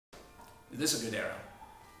Is this a good arrow?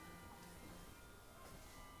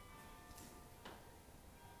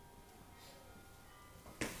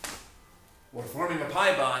 We're forming a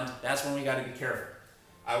pi bond. That's when we got to be careful.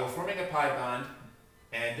 We're forming a pi bond,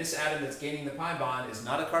 and this atom that's gaining the pi bond is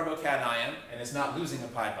not a carbocation, and it's not losing a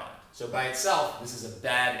pi bond. So by itself, this is a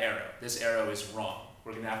bad arrow. This arrow is wrong.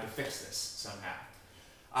 We're going to have to fix this somehow.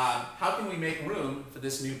 How can we make room for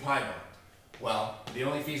this new pi bond? Well, the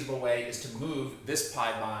only feasible way is to move this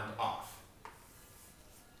pi bond off.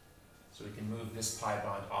 So we can move this pi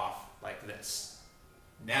bond off like this.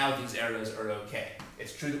 Now these arrows are okay.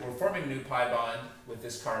 It's true that we're forming a new pi bond with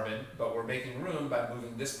this carbon, but we're making room by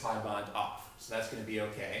moving this pi bond off. So that's going to be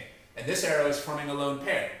okay. And this arrow is forming a lone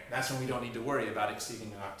pair. That's when we don't need to worry about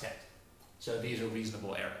exceeding an octet. So these are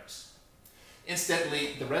reasonable arrows. Incidentally,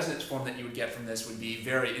 the resonance form that you would get from this would be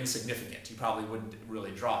very insignificant. You probably wouldn't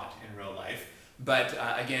really draw it in real life. But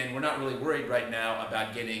again, we're not really worried right now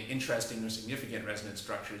about getting interesting or significant resonance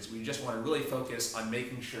structures. We just want to really focus on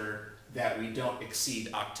making sure that we don't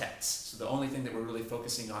exceed octets. So the only thing that we're really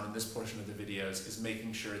focusing on in this portion of the videos is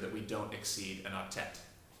making sure that we don't exceed an octet.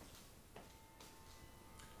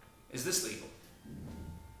 Is this legal?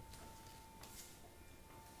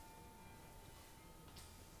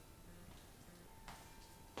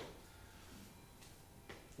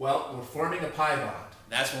 Well, we're forming a pi bond.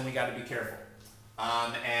 That's when we got to be careful.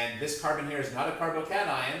 And this carbon here is not a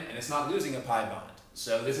carbocation, and it's not losing a pi bond.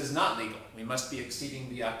 So this is not legal. We must be exceeding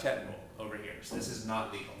the octet rule over here. So this is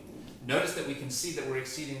not legal. Notice that we can see that we're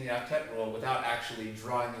exceeding the octet rule without actually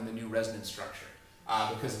drawing in the new resonance structure.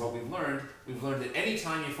 Because of what we've learned that any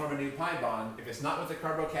time you form a new pi bond, if it's not with a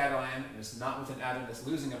carbocation and it's not with an atom that's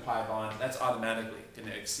losing a pi bond, that's automatically going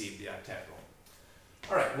to exceed the octet rule.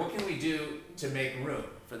 All right, what can we do to make room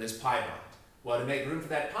for this pi bond? Well, to make room for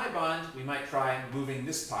that pi bond, we might try moving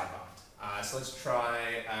this pi bond. So let's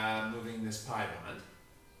try moving this pi bond.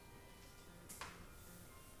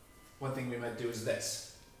 One thing we might do is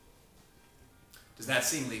this. Does that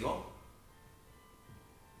seem legal?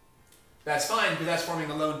 That's fine, because that's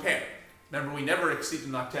forming a lone pair. Remember, we never exceed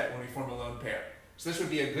an octet when we form a lone pair. So this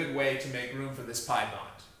would be a good way to make room for this pi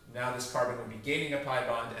bond. Now this carbon would be gaining a pi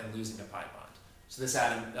bond and losing a pi bond. So this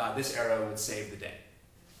atom, this arrow would save the day.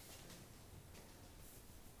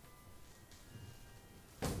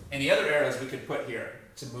 Any other arrows we could put here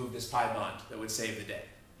to move this pi bond that would save the day?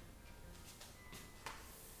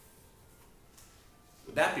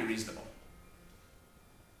 Would that be reasonable?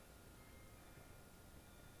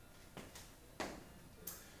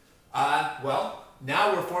 Well,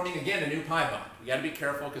 now we're forming again a new pi bond. We got to be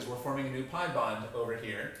careful because we're forming a new pi bond over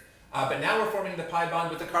here. But now we're forming the pi bond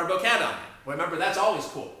with the carbocation. Remember, that's always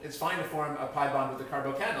cool. It's fine to form a pi bond with the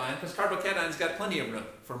carbocation because carbocation's got plenty of room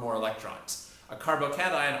for more electrons. A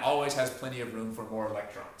carbocation always has plenty of room for more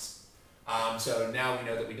electrons. So now we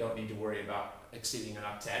know that we don't need to worry about exceeding an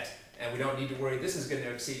octet. And we don't need to worry this is going to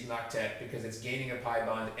exceed an octet because it's gaining a pi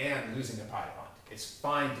bond and losing a pi bond. It's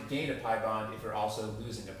fine to gain a pi bond if you're also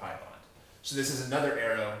losing a pi bond. So this is another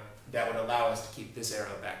arrow that would allow us to keep this arrow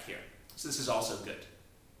back here. So this is also good.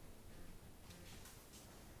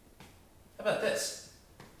 How about this?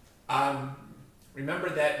 Remember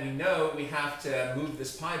that we know we have to move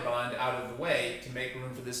this pi bond out of the way to make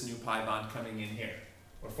room for this new pi bond coming in here.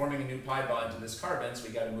 We're forming a new pi bond to this carbon, so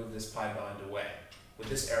we got to move this pi bond away. Would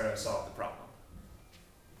this arrow solve the problem?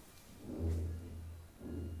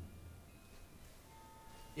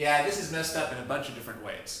 Yeah, this is messed up in a bunch of different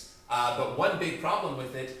ways. But one big problem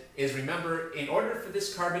with it is, remember, in order for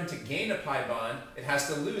this carbon to gain a pi bond, it has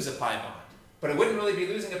to lose a pi bond. But it wouldn't really be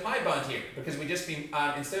losing a pi bond here, because we just be,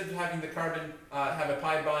 instead of having the carbon have a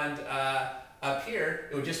pi bond up here,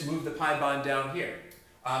 it would just move the pi bond down here.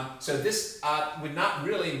 So this would not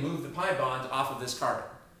really move the pi bond off of this carbon.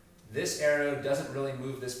 This arrow doesn't really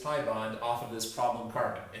move this pi bond off of this problem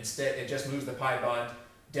carbon. Instead, it just moves the pi bond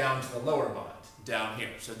down to the lower bond, down here.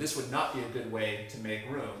 So this would not be a good way to make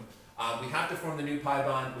room. We have to form the new pi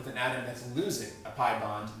bond with an atom that's losing a pi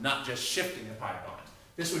bond, not just shifting a pi bond.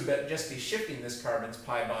 This would just be shifting this carbon's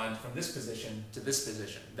pi bond from this position to this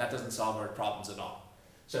position. That doesn't solve our problems at all.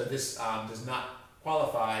 So this does not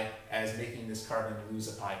qualify as making this carbon lose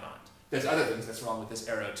a pi bond. There's other things that's wrong with this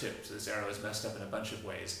arrow too. So this arrow is messed up in a bunch of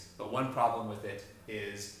ways. But one problem with it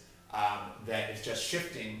is that it's just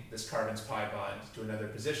shifting this carbon's pi bond to another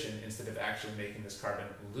position instead of actually making this carbon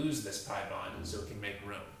lose this pi bond so it can make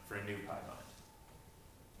room for a new pi bond.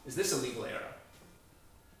 Is this a legal arrow?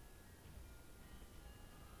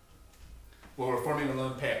 Well, we're forming a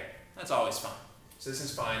lone pair. That's always fine. So this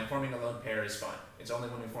is fine. Forming a lone pair is fine. It's only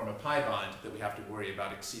when we form a pi bond that we have to worry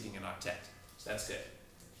about exceeding an octet. So that's good.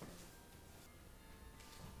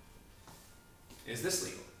 Is this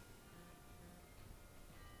legal?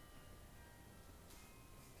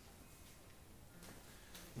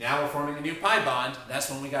 Now we're forming a new pi bond. That's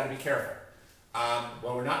when we got to be careful.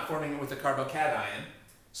 Well, we're not forming it with a carbocation,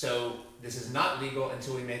 so this is not legal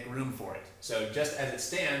until we make room for it. So just as it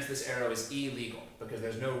stands, this arrow is illegal because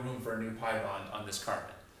there's no room for a new pi bond on this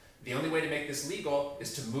carbon. The only way to make this legal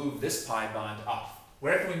is to move this pi bond off.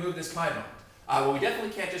 Where can we move this pi bond? Well, we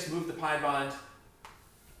definitely can't just move the pi bond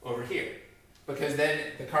over here, because then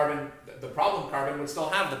the problem carbon would still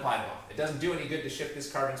have the pi bond. It doesn't do any good to shift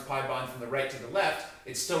this carbon's pi bond from the right to the left.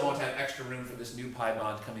 It still won't have extra room for this new pi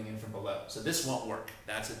bond coming in from below. So this won't work.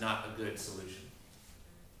 That's not a good solution.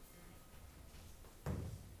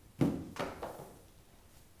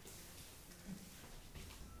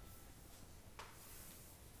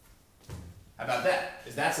 How about that?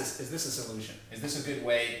 Is this a solution? Is this a good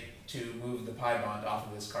way to move the pi bond off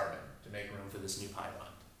of this carbon to make room for this new pi bond?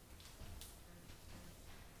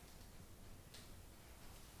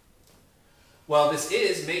 Well, this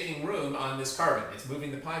is making room on this carbon. It's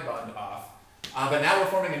moving the pi bond off. But now we're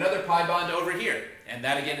forming another pi bond over here. And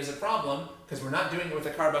that again is a problem because we're not doing it with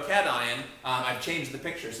a carbocation. I've changed the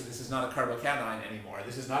picture, so this is not a carbocation anymore.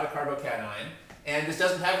 This is not a carbocation. And this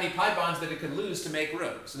doesn't have any pi bonds that it could lose to make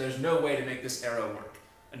room. So there's no way to make this arrow work.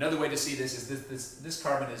 Another way to see this is this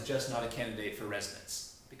carbon is just not a candidate for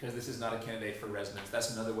resonance. Because this is not a candidate for resonance,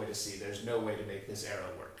 that's another way to see there's no way to make this arrow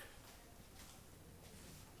work.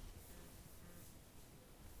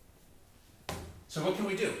 So what can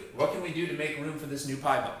we do? What can we do to make room for this new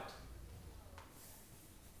pi bond?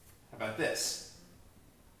 How about this?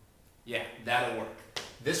 Yeah, that'll work.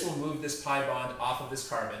 This will move this pi bond off of this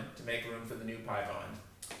carbon to make room for the new pi bond.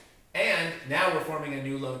 And now we're forming a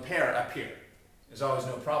new lone pair up here. There's always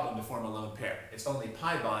no problem to form a lone pair. It's only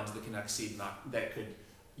pi bonds that can that could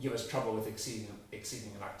give us trouble with exceeding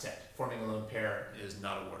an octet. Forming a lone pair is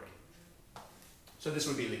not a worry. So this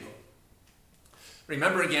would be legal.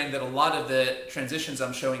 Remember again that a lot of the transitions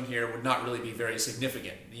I'm showing here would not really be very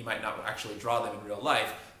significant. You might not actually draw them in real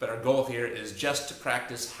life, but our goal here is just to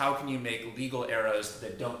practice how can you make legal arrows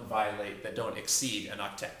that don't exceed an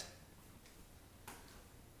octet.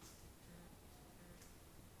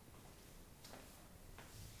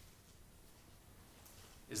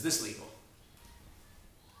 Is this legal?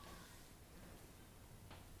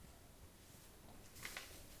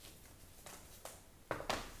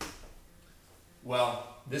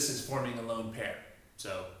 Well, this is forming a lone pair,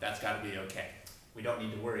 so that's got to be okay. We don't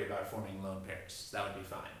need to worry about forming lone pairs. That would be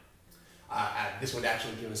fine. This would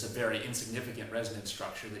actually give us a very insignificant resonance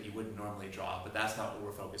structure that you wouldn't normally draw, but that's not what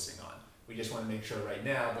we're focusing on. We just want to make sure right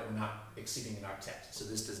now that we're not exceeding an octet. So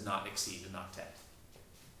this does not exceed an octet.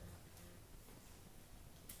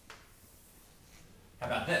 How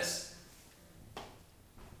about this?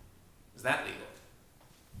 Is that legal?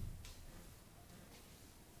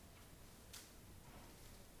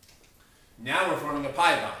 Now we're forming a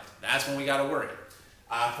pi bond. That's when we got to worry.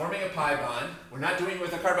 Forming a pi bond, we're not doing it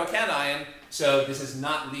with a carbocation, so this is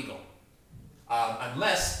not legal.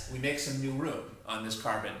 Unless we make some new room on this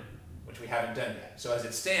carbon, which we haven't done yet. So as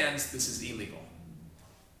it stands, this is illegal.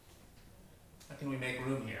 How can we make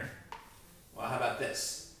room here? Well, how about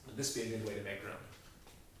this? Would this be a good way to make room?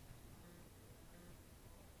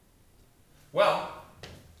 Well,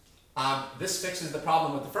 this fixes the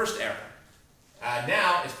problem with the first arrow.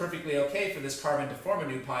 Now it's perfectly okay for this carbon to form a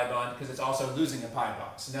new pi bond because it's also losing a pi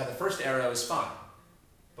bond. So now the first arrow is fine.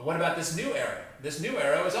 But what about this new arrow? This new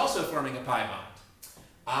arrow is also forming a pi bond.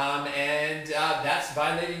 That's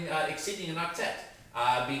violating exceeding an octet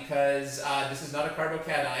because this is not a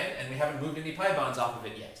carbocation and we haven't moved any pi bonds off of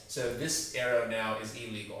it yet. So this arrow now is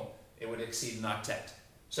illegal. It would exceed an octet.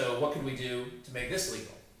 So what could we do to make this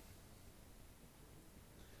legal?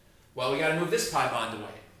 Well, we got to move this pi bond away.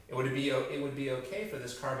 It would be okay for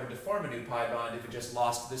this carbon to form a new pi bond if it just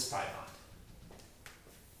lost this pi bond.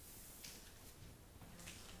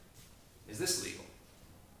 Is this legal?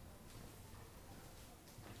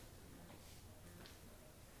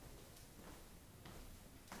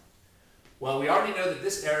 Well, we already know that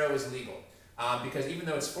this arrow is legal because even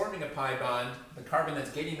though it's forming a pi bond, the carbon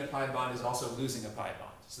that's gaining the pi bond is also losing a pi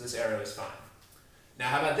bond. So this arrow is fine. Now,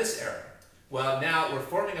 how about this arrow? Well, now we're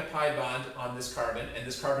forming a pi bond on this carbon, and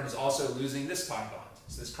this carbon is also losing this pi bond.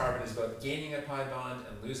 So this carbon is both gaining a pi bond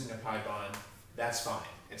and losing a pi bond. That's fine.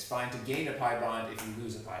 It's fine to gain a pi bond if you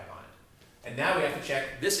lose a pi bond. And now we have to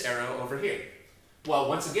check this arrow over here. Well,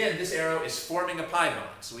 once again, this arrow is forming a pi bond,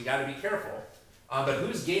 so we got to be careful. But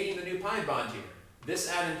who's gaining the new pi bond here?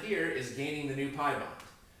 This atom here is gaining the new pi bond.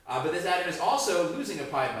 But this atom is also losing a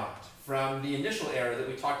pi bond from the initial arrow that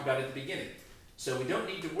we talked about at the beginning. So we don't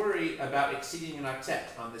need to worry about exceeding an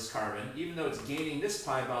octet on this carbon. Even though it's gaining this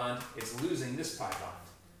pi bond, it's losing this pi bond.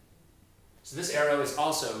 So this arrow is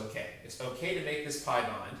also okay. It's okay to make this pi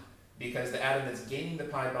bond because the atom that's gaining the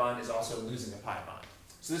pi bond is also losing a pi bond.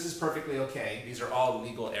 So this is perfectly okay. These are all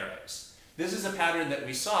legal arrows. This is a pattern that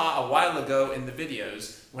we saw a while ago in the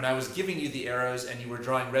videos when I was giving you the arrows and you were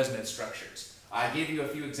drawing resonance structures. I gave you a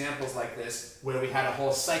few examples like this where we had a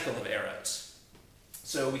whole cycle of arrows.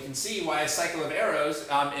 So we can see why a cycle of arrows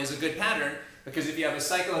is a good pattern, because if you have a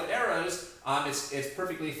cycle of arrows, it's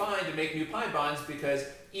perfectly fine to make new pi bonds because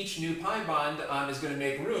each new pi bond is going to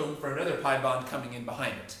make room for another pi bond coming in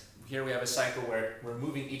behind it. Here we have a cycle where we're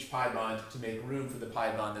moving each pi bond to make room for the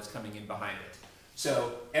pi bond that's coming in behind it.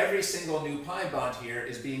 So every single new pi bond here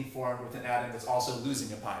is being formed with an atom that's also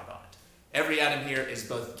losing a pi bond. Every atom here is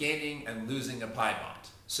both gaining and losing a pi bond.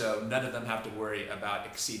 So none of them have to worry about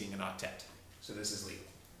exceeding an octet. So this is legal.